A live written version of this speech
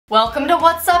Welcome to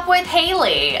What's Up with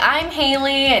Hayley. I'm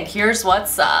Hayley and here's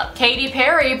what's up. Katy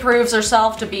Perry proves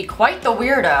herself to be quite the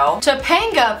weirdo.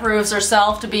 Topanga proves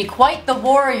herself to be quite the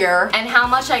warrior. And how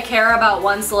much I care about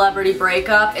one celebrity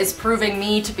breakup is proving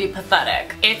me to be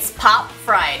pathetic. It's Pop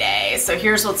Friday, so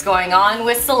here's what's going on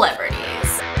with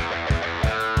celebrities.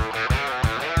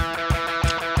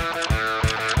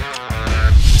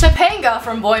 Topanga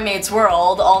from Boy Meets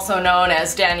World, also known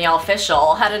as Danielle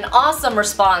Fishel, had an awesome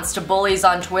response to bullies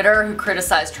on Twitter who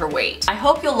criticized her weight. I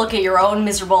hope you'll look at your own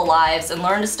miserable lives and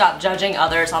learn to stop judging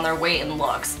others on their weight and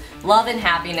looks. Love and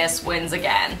happiness wins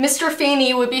again. Mr.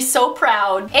 Feeney would be so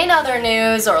proud. In other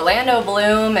news, Orlando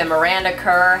Bloom and Miranda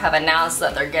Kerr have announced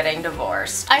that they're getting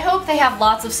divorced. I hope they have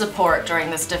lots of support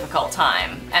during this difficult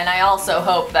time, and I also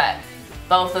hope that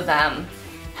both of them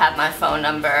have my phone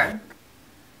number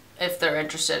if they're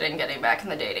interested in getting back in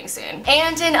the dating scene.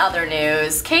 And in other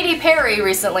news, Katy Perry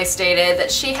recently stated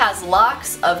that she has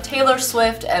locks of Taylor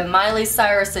Swift and Miley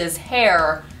Cyrus's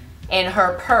hair in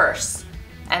her purse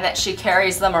and that she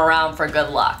carries them around for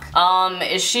good luck.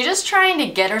 Is she just trying to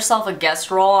get herself a guest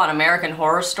role on American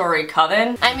Horror Story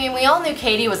Coven? I mean, we all knew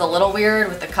Katy was a little weird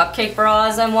with the cupcake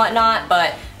bras and whatnot,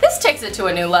 but this takes it to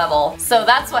a new level. So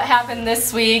that's what happened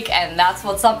this week, and that's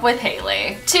what's up with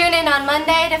Hayley. Tune in on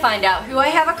Monday to find out who I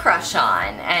have a crush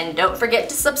on, and don't forget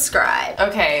to subscribe.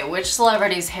 Okay, which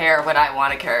celebrity's hair would I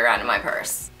want to carry around in my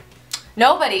purse?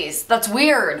 Nobody's. That's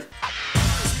weird.